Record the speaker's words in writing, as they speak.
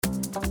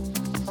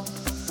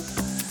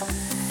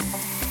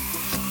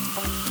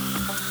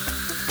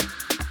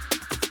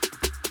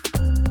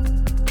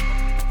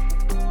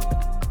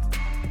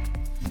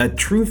A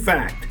true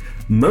fact,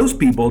 most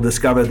people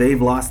discover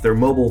they've lost their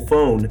mobile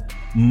phone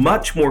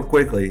much more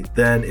quickly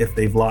than if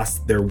they've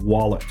lost their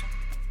wallet.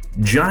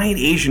 Giant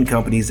Asian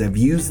companies have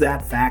used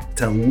that fact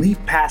to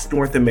leap past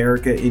North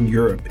America and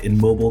Europe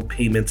in mobile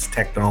payments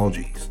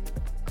technologies.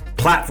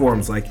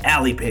 Platforms like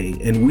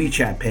Alipay and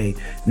WeChat Pay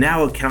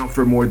now account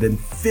for more than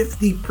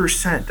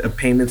 50% of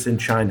payments in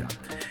China.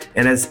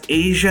 And as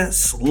Asia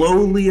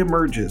slowly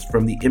emerges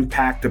from the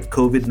impact of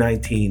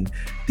COVID-19,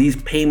 these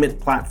payment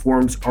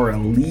platforms are a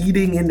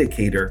leading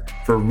indicator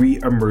for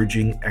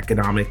re-emerging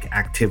economic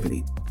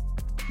activity.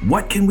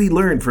 What can we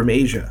learn from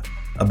Asia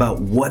about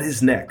what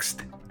is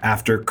next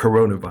after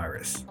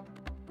coronavirus?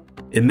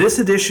 In this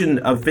edition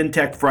of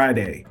FinTech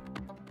Friday,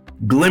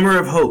 glimmer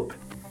of hope,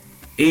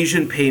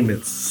 Asian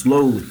payments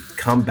slowly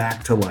come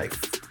back to life.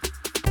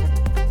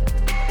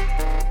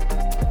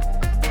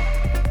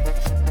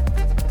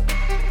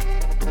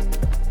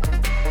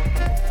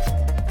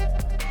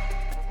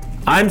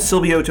 I'm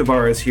Silvio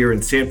Tavares here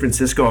in San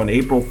Francisco on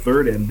April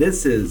 3rd, and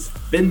this is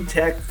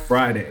FinTech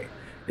Friday.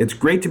 It's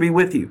great to be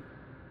with you.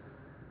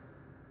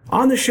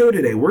 On the show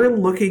today, we're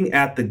looking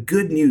at the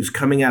good news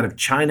coming out of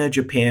China,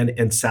 Japan,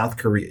 and South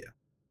Korea.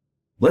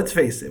 Let's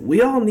face it,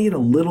 we all need a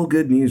little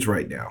good news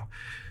right now.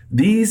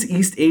 These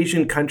East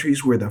Asian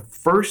countries were the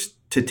first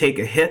to take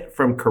a hit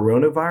from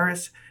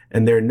coronavirus,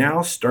 and they're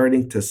now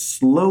starting to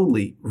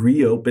slowly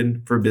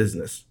reopen for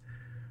business.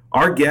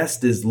 Our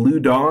guest is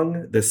Lu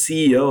Dong, the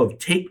CEO of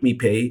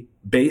TakeMePay,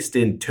 based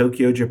in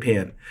Tokyo,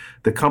 Japan.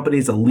 The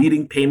company's a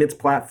leading payments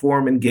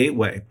platform and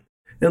gateway.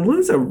 And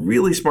Lu's a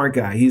really smart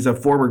guy. He's a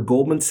former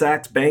Goldman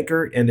Sachs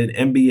banker and an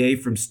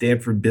MBA from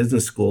Stanford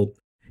Business School.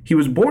 He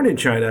was born in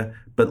China,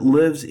 but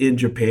lives in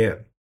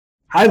Japan.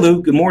 Hi,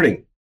 Lu. Good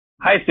morning.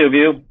 Hi,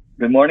 Silvio.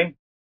 Good morning.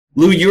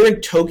 Lu, you're in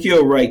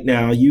Tokyo right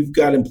now. You've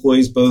got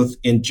employees both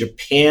in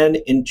Japan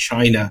and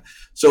China.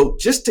 So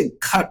just to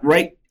cut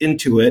right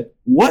into it,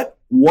 what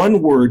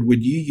one word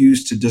would you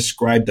use to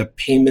describe the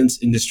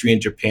payments industry in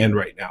Japan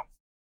right now?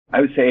 I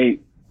would say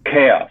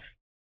chaos.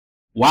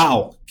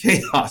 Wow,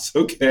 chaos.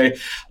 Okay.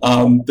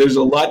 There's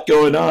a lot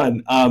going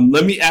on.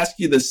 Let me ask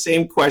you the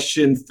same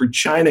question for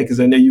China,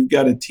 because I know you've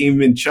got a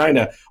team in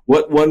China.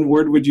 What one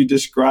word would you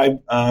describe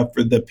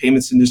for the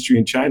payments industry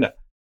in China?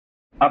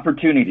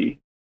 Opportunity.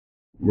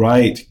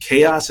 Right.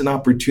 Chaos and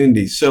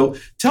opportunity. So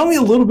tell me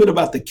a little bit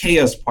about the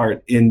chaos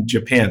part in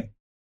Japan.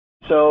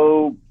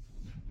 So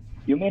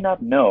you may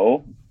not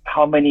know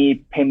how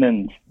many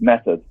payment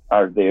methods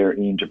are there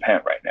in Japan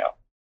right now.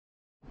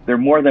 There are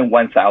more than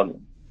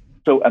 1,000.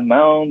 So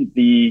among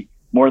the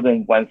more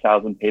than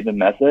 1,000 payment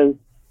methods,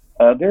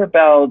 there are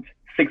about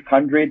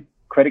 600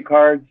 credit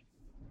cards,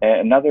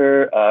 and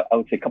another, I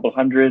would say a couple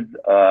hundred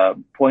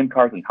point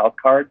cards and house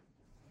cards,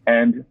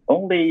 and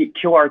only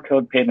QR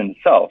code payment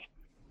itself,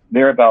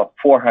 there are about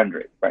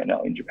 400 right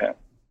now in Japan.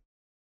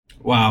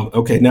 Wow.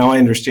 Okay. Now I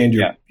understand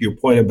your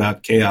point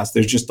about chaos.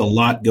 There's just a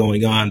lot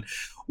going on.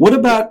 What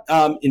about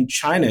in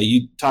China?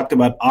 You talked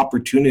about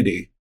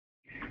opportunity.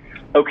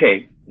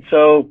 Okay.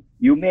 So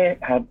you may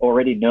have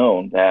already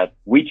known that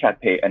WeChat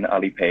Pay and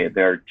Alipay,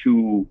 they're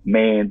two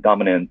main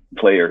dominant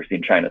players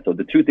in China. So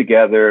the two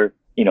together,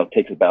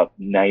 takes about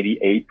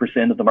 98%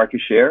 of the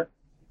market share,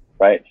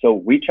 right? So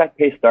WeChat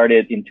Pay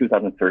started in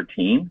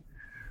 2013,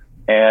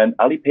 and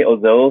Alipay,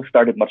 although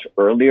started much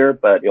earlier,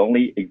 but it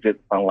only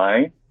exists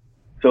online.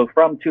 So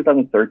from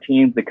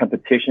 2013, the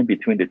competition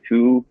between the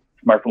two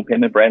smartphone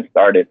payment brands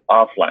started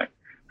offline.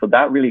 So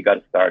that really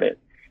got started.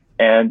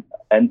 And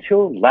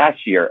until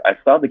last year, I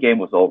thought the game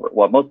was over.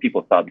 Well, most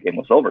people thought the game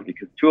was over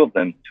because two of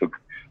them took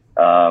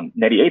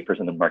 98%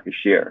 of the market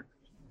share.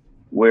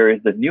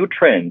 Whereas the new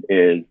trend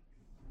is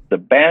the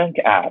bank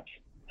apps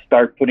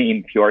start putting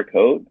in QR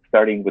code,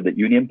 starting with the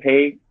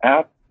UnionPay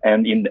app.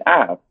 And in the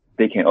app,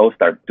 they can all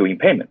start doing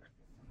payments.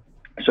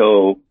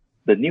 So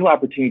the new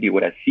opportunity,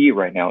 what I see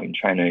right now in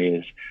China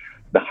is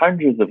the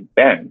hundreds of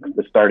banks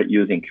that started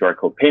using QR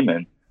code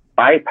payment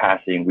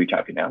bypassing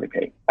WeChat and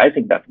Alipay. I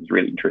think that's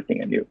really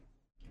interesting and new.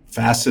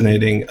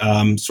 Fascinating.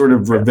 Sort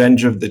of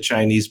revenge of the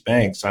Chinese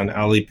banks on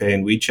Alipay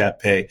and WeChat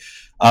Pay.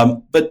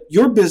 But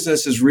your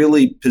business is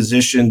really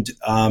positioned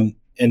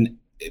in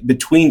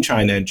between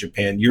China and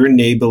Japan. You're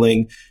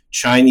enabling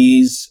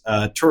Chinese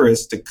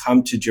tourists to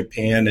come to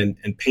Japan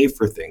and pay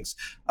for things.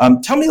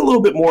 Tell me a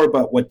little bit more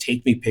about what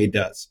TakeMePay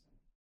does.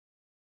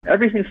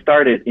 Everything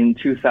started in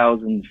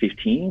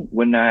 2015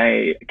 when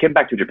I came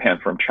back to Japan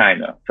from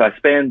China. So I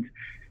spent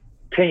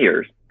 10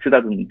 years,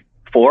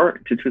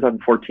 2004 to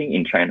 2014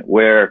 in China,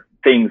 where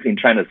things in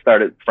China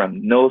started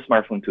from no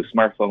smartphone to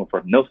smartphone,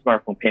 from no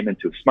smartphone payment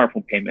to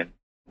smartphone payment.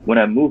 When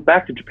I moved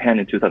back to Japan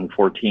in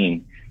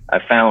 2014, I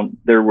found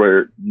there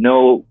were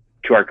no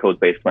QR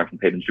code-based smartphone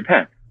payments in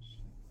Japan.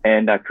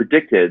 And I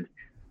predicted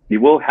it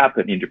will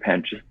happen in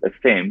Japan just the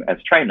same as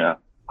China.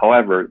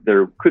 However,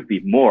 there could be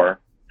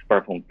more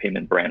smartphone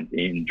payment brands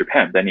in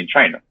Japan than in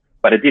China.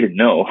 But I didn't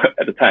know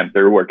at the time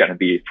there were going to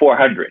be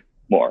 400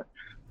 more.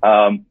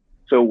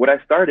 So what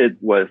I started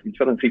was in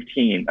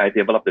 2015, I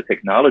developed the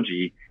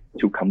technology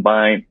to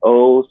combine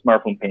all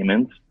smartphone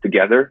payments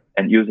together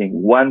and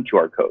using one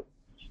QR code.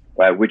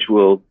 right, which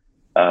will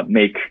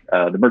make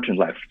the merchant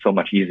life so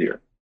much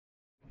easier.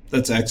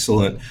 That's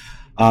excellent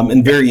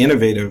and very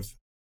innovative.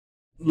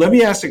 Let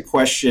me ask a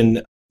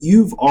question.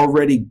 You've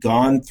already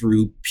gone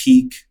through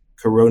peak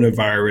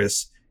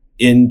coronavirus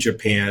in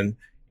Japan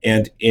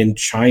and in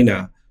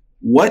China.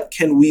 What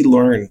can we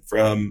learn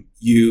from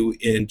you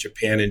in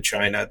Japan and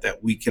China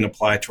that we can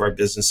apply to our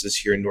businesses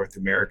here in North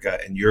America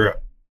and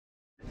Europe?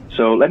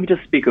 So let me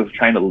just speak of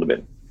China a little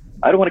bit.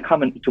 I don't want to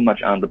comment too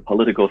much on the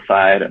political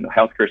side and the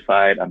healthcare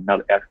side. I'm not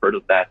an expert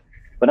of that.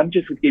 But I'm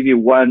just going to give you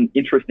one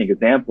interesting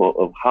example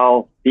of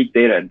how big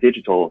data and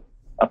digital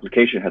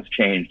application has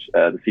changed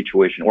the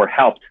situation or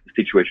helped the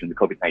situation with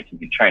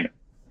COVID-19 in China.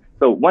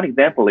 So one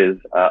example is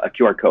a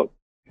QR code.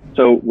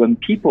 So when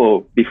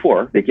people,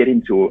 before they get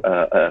into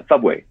a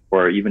subway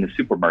or even a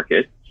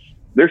supermarket,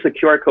 there's a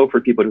QR code for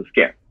people to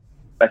scan.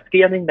 By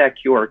scanning that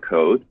QR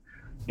code,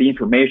 the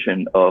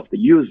information of the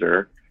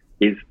user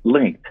is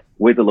linked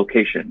with the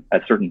location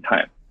at a certain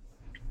time.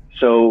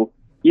 So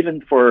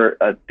even for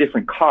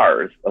different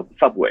cars of the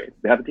subway,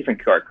 they have a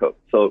different QR code.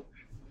 So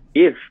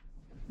if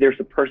there's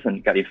a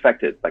person got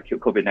infected by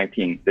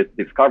COVID-19 that's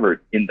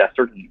discovered in that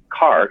certain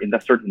car, in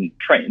that certain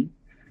train,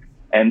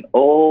 and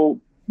all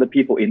the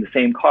people in the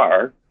same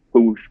car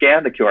who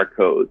scan the QR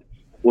code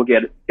will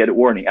get a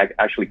warning,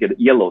 actually get a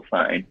yellow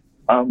sign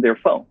on their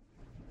phone,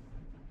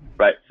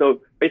 right?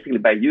 So basically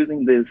by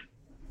using this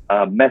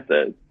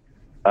method,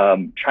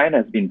 China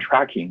has been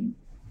tracking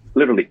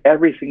literally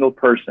every single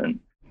person.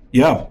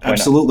 Yeah,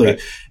 absolutely.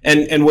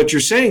 And what you're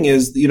saying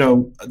is,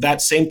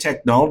 that same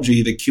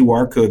technology, the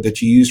QR code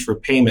that you use for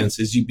payments,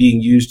 is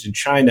being used in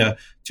China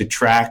to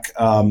track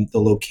the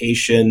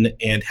location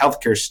and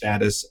healthcare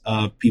status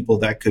of people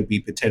that could be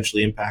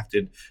potentially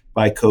impacted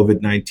by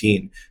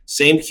COVID-19.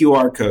 Same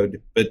QR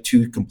code, but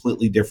two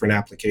completely different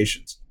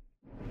applications.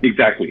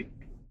 Exactly.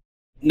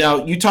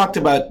 Now, you talked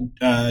about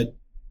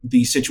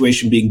the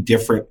situation being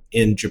different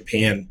in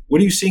Japan.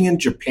 What are you seeing in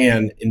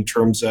Japan in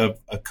terms of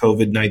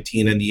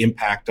COVID-19 and the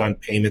impact on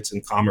payments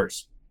and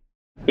commerce?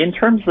 In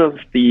terms of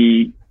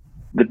the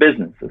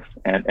businesses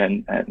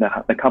and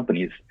the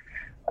companies,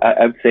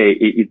 I would say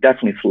it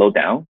definitely slowed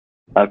down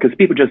because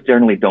people just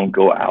generally don't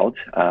go out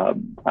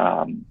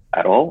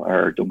at all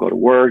or don't go to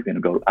work, they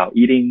don't go out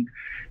eating.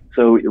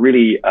 So it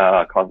really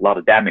caused a lot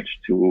of damage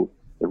to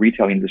the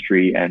retail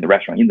industry and the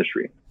restaurant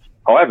industry.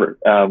 However,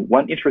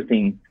 one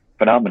interesting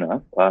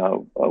phenomena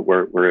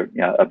we're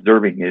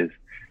observing is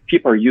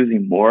people are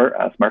using more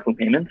smartphone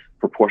payments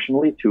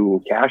proportionally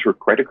to cash or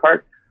credit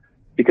card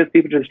because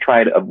people just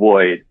try to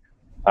avoid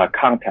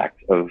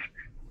contact of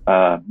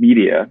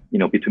media,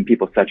 between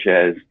people such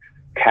as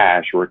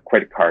cash or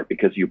credit card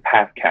because you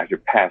pass cash or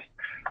pass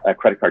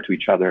credit card to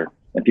each other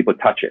and people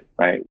touch it,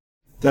 right?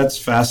 That's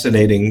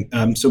fascinating.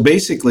 So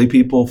basically,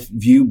 people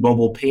view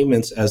mobile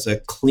payments as a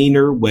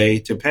cleaner way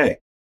to pay.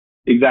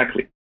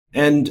 Exactly.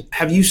 And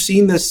have you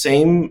seen the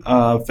same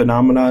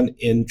phenomenon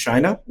in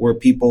China where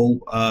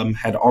people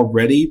had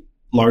already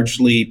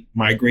largely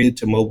migrated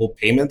to mobile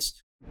payments?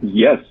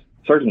 Yes,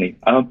 certainly.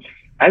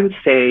 I would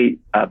say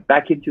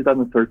back in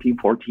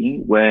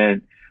 2013-14,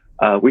 when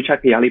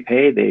WeChat Pay,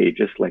 Alipay, they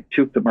just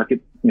took the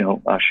market,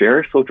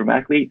 share so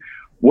dramatically,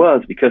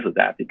 was because of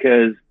that.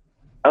 Because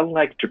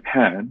unlike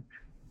Japan,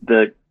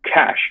 the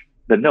cash,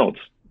 the notes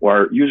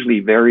were usually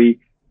very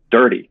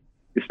dirty,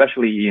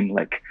 especially in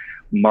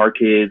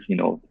markets,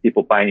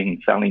 people buying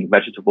and selling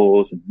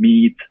vegetables and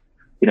meat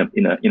in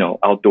a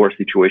outdoor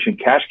situation.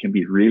 Cash can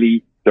be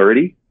really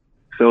dirty.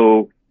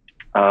 So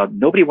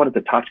nobody wanted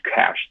to touch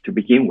cash to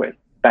begin with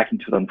back in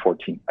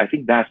 2014. I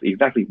think that's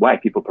exactly why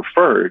people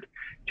preferred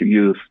to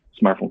use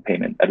smartphone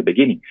payment at the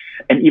beginning.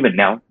 And even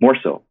now, more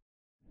so.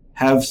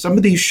 Have some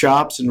of these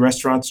shops and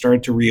restaurants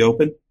started to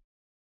reopen?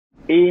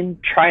 In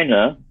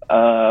China,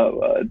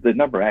 the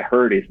number I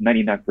heard is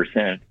 99%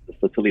 the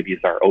facilities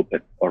are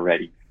open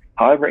already.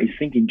 However, I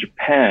think in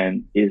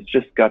Japan, it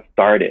just got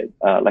started.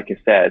 Like I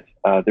said,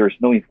 there's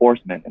no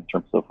enforcement in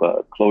terms of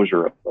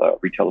closure of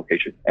retail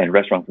locations and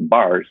restaurants and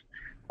bars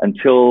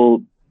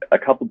until a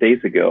couple of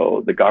days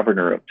ago. The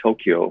governor of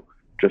Tokyo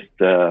just,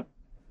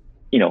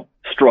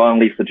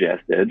 strongly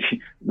suggested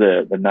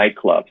the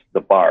nightclubs, the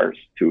bars,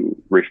 to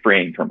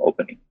refrain from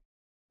opening.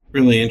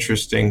 Really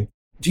interesting.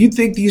 Do you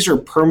think these are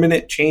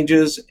permanent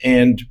changes?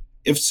 And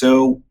if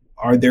so,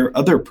 are there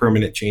other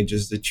permanent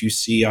changes that you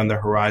see on the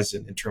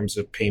horizon in terms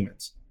of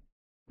payments?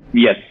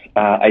 Yes,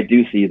 I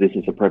do see this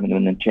as a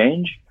permanent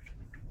change.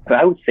 But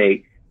I would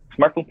say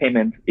smartphone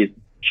payment is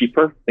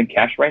cheaper than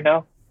cash right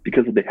now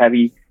because of the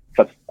heavy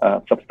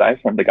subsidies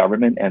from the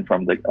government and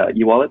from the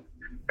e-wallet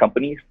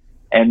companies.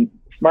 And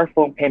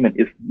smartphone payment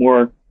is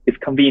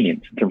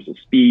convenient in terms of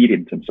speed,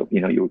 in terms of,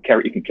 you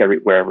can carry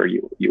it wherever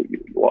you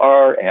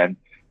are, and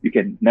you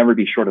can never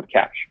be short of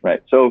cash,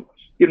 right? So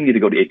you don't need to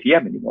go to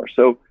ATM anymore.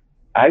 So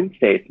I would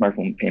say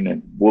smartphone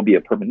payment will be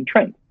a permanent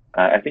trend.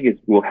 I think it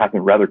will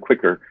happen rather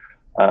quicker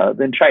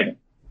than China.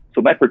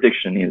 So my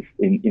prediction is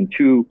in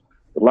the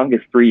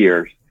longest 3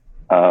 years,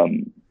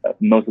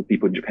 most of the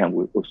people in Japan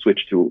will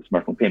switch to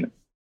smartphone payment.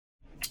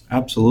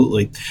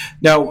 Absolutely.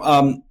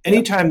 Now,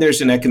 anytime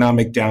there's an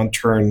economic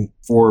downturn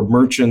for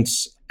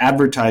merchants,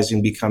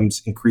 advertising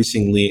becomes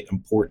increasingly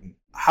important.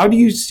 How do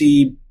you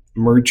see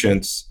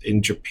merchants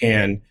in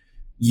Japan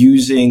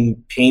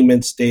using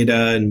payments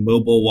data and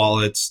mobile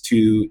wallets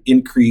to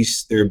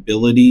increase their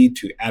ability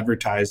to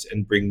advertise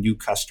and bring new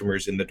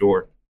customers in the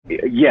door?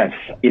 Yes,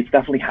 it's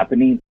definitely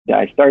happening.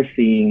 I start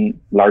seeing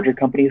larger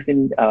companies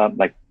in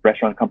like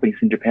restaurant companies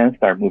in Japan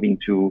start moving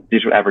to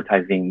digital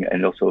advertising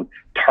and also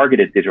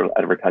targeted digital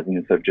advertising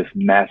instead of just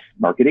mass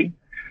marketing.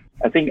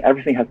 I think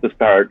everything has to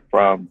start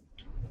from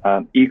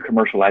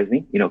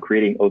e-commercializing,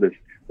 creating all this,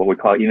 what we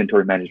call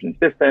inventory management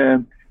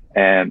system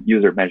and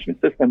user management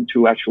system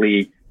to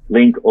actually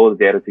link all the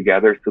data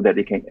together so that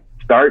they can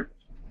start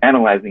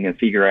analyzing and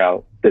figure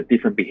out the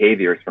different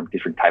behaviors from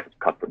different types of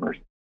customers.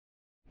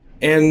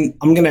 And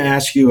I'm going to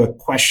ask you a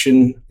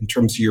question in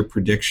terms of your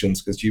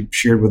predictions, because you've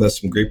shared with us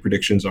some great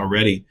predictions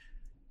already.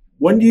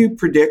 When do you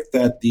predict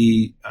that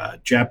the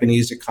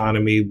Japanese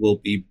economy will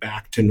be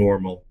back to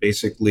normal,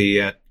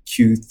 basically at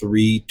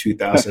Q3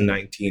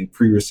 2019,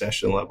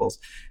 pre-recession levels?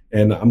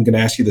 And I'm going to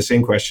ask you the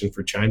same question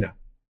for China.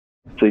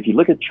 So if you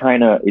look at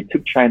China, it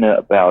took China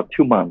about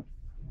 2 months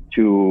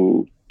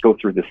to go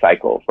through the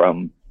cycle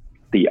from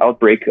the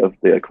outbreak of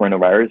the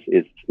coronavirus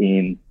is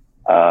in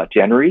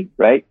January,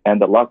 right? And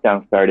the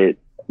lockdown started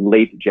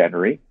late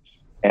January,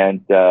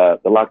 and the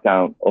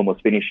lockdown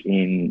almost finished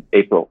in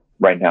April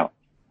right now.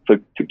 So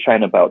it took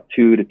China about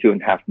 2 to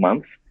 2.5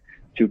 months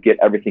to get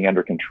everything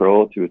under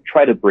control, to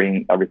try to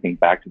bring everything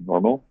back to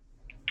normal.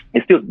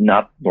 It's still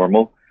not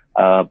normal,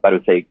 but I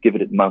would say give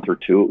it a month or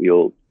two,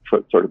 you'll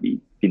sort of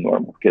be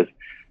normal, because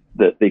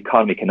the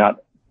economy cannot,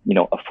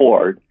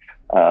 afford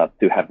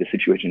to have the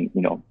situation,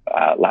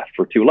 last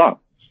for too long.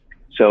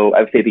 So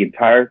I would say the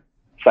entire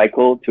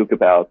cycle took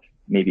about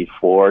maybe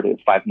 4 to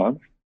 5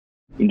 months.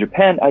 In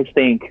Japan, I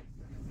think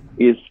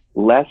is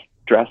less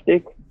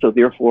drastic. So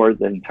therefore,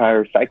 the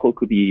entire cycle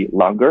could be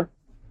longer.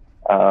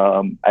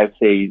 I'd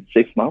say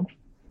 6 months.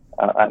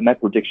 My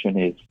prediction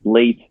is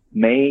late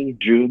May,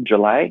 June,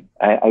 July.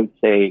 I would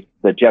say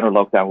the general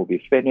lockdown will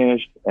be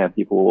finished and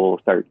people will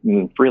start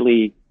moving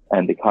freely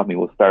and the economy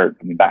will start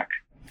coming back.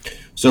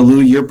 So,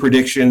 Lou, your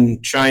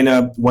prediction,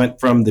 China went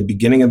from the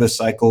beginning of the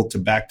cycle to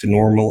back to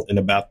normal in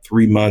about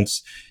 3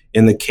 months.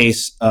 In the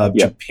case of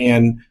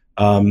Japan,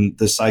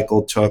 the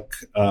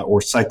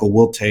cycle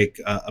will take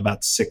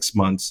about 6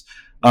 months.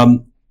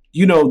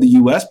 You know the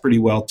U.S. pretty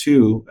well,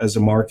 too, as a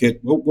market.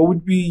 What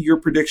would be your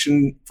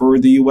prediction for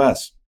the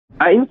U.S.?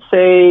 I would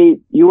say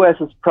U.S.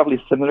 is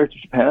probably similar to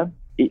Japan,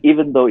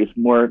 even though it's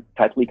more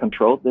tightly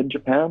controlled than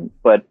Japan,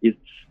 but it's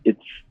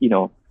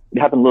it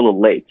happened a little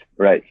late,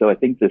 right? So I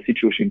think the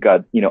situation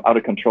got, out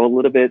of control a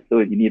little bit. So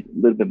you need a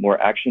little bit more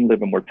action, a little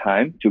bit more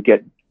time to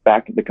get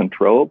back into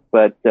control.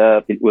 But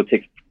it will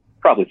take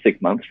probably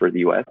 6 months for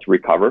the U.S. to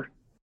recover.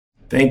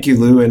 Thank you,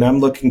 Lou. And I'm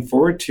looking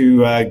forward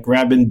to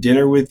grabbing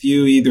dinner with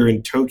you either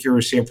in Tokyo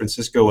or San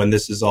Francisco when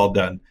this is all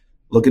done.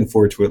 Looking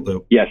forward to it,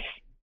 Lou. Yes.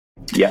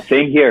 Yeah,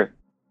 same here.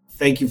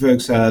 Thank you,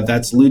 folks.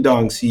 That's Lou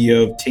Dong,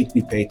 CEO of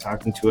TakeMePay,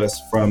 talking to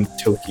us from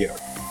Tokyo.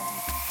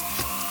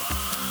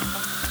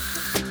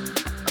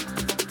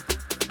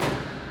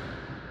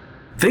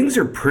 Things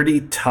are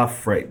pretty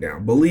tough right now.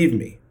 Believe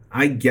me,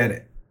 I get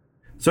it.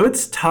 So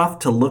it's tough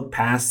to look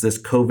past this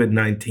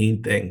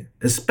COVID-19 thing,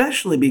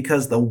 especially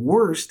because the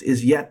worst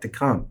is yet to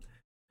come.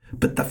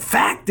 But the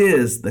fact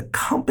is, the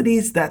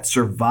companies that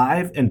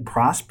survive and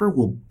prosper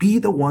will be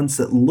the ones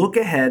that look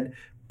ahead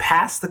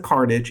past the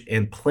carnage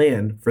and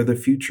plan for the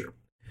future.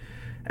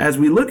 As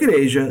we look at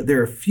Asia, there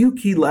are a few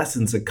key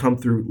lessons that come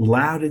through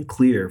loud and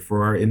clear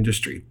for our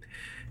industry.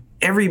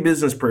 Every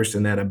business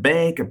person at a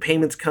bank, a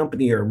payments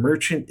company, or a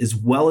merchant is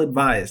well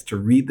advised to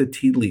read the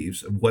tea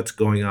leaves of what's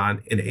going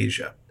on in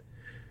Asia.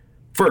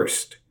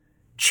 First,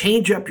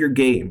 change up your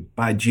game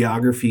by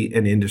geography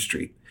and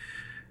industry.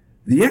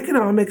 The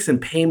economics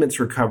and payments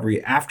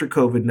recovery after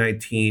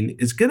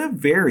COVID-19 is going to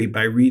vary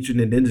by region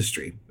and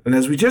industry. And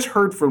as we just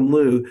heard from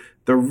Lou,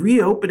 the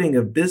reopening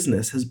of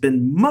business has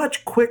been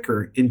much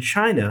quicker in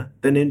China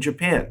than in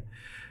Japan.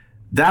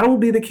 That will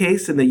be the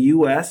case in the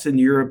US and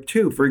Europe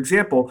too. For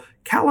example,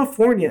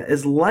 California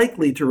is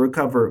likely to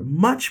recover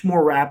much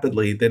more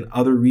rapidly than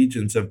other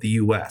regions of the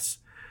US.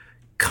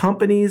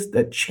 Companies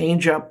that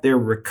change up their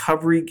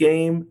recovery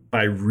game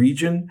by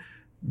region,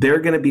 they're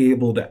going to be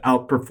able to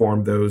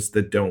outperform those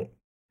that don't.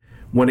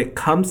 When it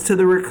comes to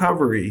the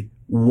recovery,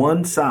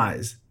 one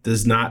size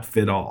does not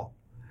fit all.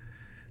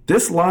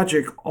 This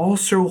logic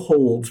also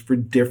holds for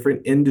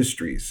different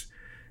industries.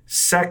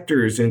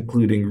 Sectors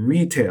including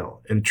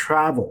retail and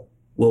travel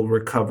will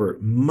recover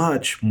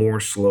much more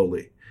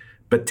slowly.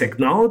 But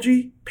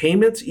technology,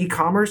 payments,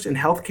 e-commerce, and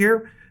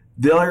healthcare,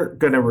 they're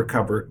going to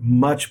recover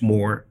much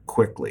more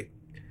quickly.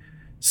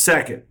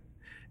 Second,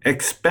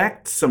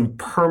 expect some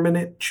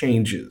permanent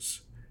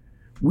changes.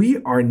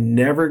 We are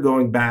never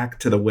going back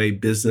to the way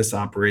business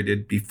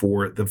operated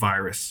before the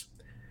virus.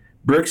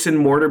 Bricks and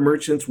mortar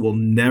merchants will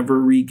never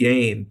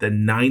regain the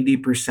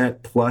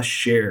 90% plus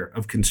share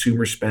of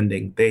consumer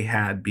spending they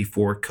had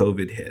before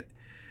COVID hit.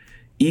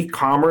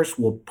 E-commerce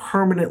will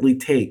permanently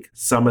take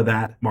some of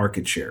that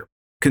market share.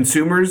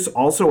 Consumers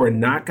also are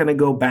not going to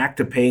go back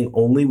to paying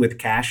only with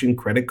cash and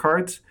credit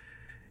cards.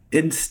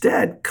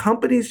 Instead,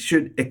 companies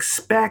should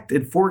expect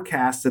and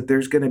forecast that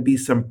there's going to be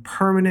some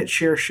permanent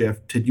share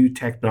shift to new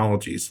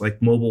technologies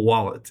like mobile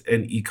wallets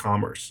and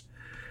e-commerce.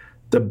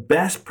 The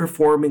best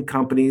performing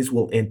companies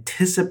will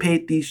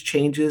anticipate these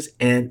changes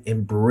and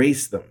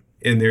embrace them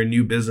in their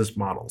new business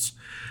models.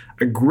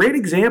 A great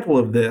example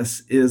of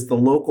this is the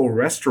local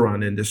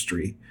restaurant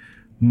industry.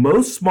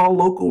 Most small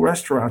local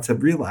restaurants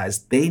have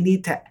realized they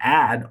need to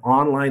add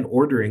online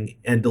ordering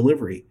and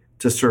delivery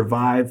to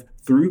survive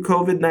through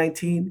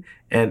COVID-19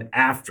 and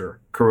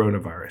after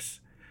coronavirus.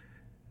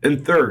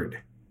 And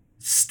third,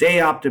 stay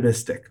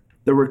optimistic.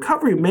 The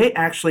recovery may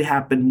actually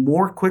happen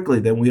more quickly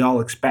than we all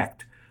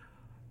expect.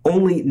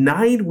 Only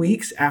 9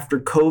 weeks after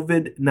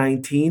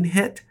COVID-19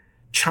 hit,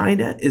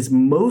 China is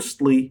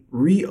mostly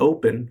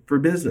reopened for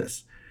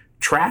business.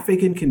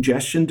 Traffic and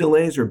congestion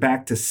delays are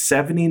back to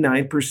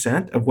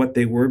 79% of what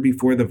they were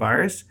before the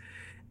virus,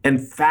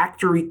 and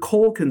factory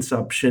coal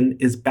consumption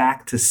is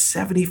back to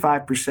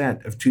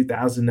 75% of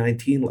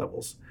 2019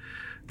 levels.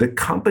 The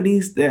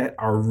companies that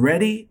are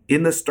ready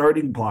in the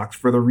starting blocks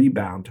for the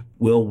rebound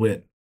will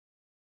win.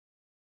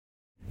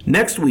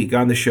 Next week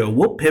on the show,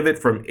 we'll pivot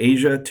from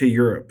Asia to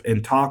Europe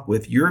and talk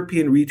with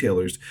European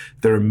retailers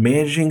that are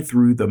managing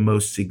through the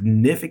most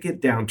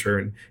significant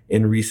downturn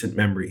in recent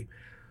memory.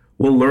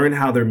 We'll learn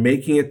how they're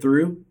making it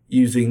through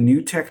using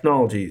new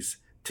technologies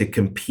to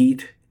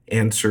compete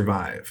and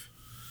survive.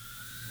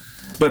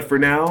 But for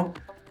now,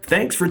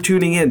 thanks for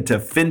tuning in to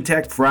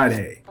FinTech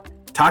Friday.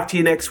 Talk to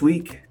you next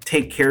week.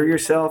 Take care of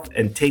yourself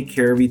and take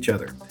care of each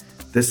other.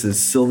 This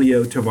is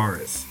Silvio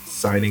Tavares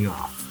signing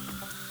off.